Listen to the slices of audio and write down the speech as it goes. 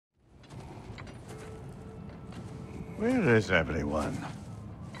Where is everyone?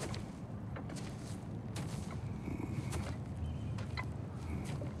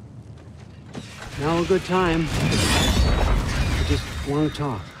 Now a good time. I just want to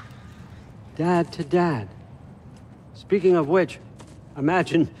talk. Dad to Dad. Speaking of which,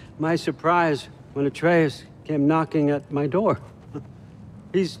 imagine my surprise when Atreus came knocking at my door.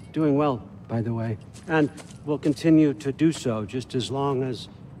 He's doing well, by the way, and will continue to do so just as long as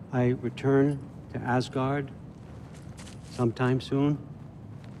I return to Asgard sometime soon.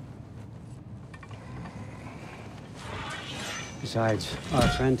 Besides, our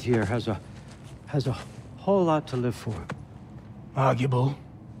friend here has a whole lot to live for. Arguable.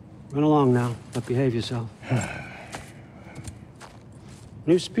 Run along now, but behave yourself.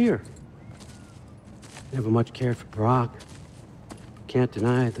 New spear. Never much cared for Brock. Can't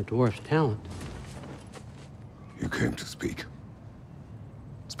deny the dwarf's talent. You came to speak.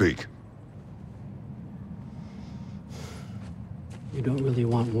 Speak. You don't really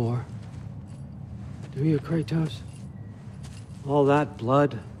want war, do you, Kratos? All that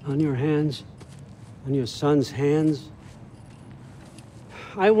blood on your hands, on your son's hands.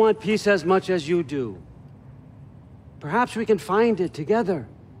 I want peace as much as you do. Perhaps we can find it together.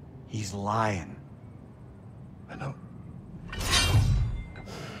 He's lying. I know.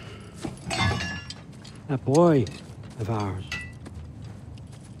 That boy of ours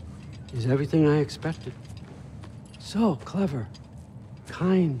is everything I expected. So clever,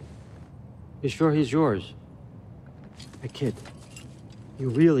 kind. You sure he's yours? A kid. You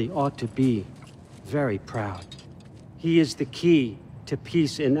really ought to be very proud. He is the key to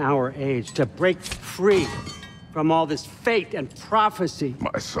peace in our age, to break free from all this fate and prophecy.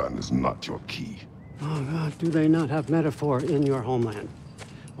 My son is not your key. Oh, God, do they not have metaphor in your homeland?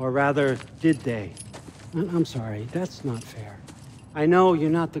 Or rather, did they? I'm sorry, that's not fair. I know you're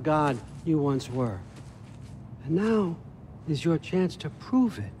not the god you once were. And now is your chance to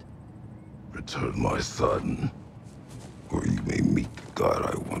prove it. Return my son, or you may meet the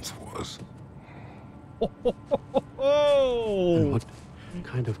god I once was. And what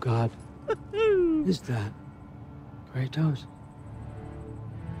kind of god is that, Kratos?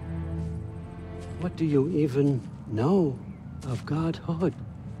 What do you even know of godhood?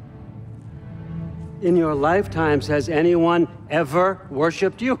 In your lifetimes, has anyone ever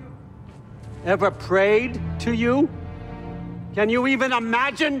worshipped you? Ever prayed to you? Can you even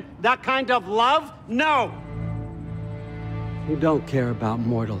imagine that kind of love? No! You don't care about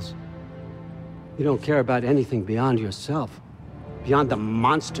mortals. You don't care about anything beyond yourself, beyond the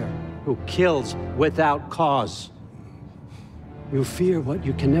monster who kills without cause. You fear what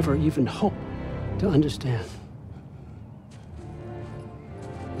you can never even hope to understand.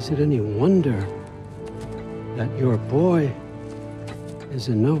 Is it any wonder that your boy is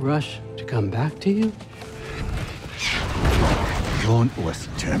in no rush to come back to you? Don't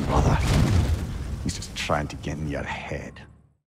listen to him, brother. He's just trying to get in your head.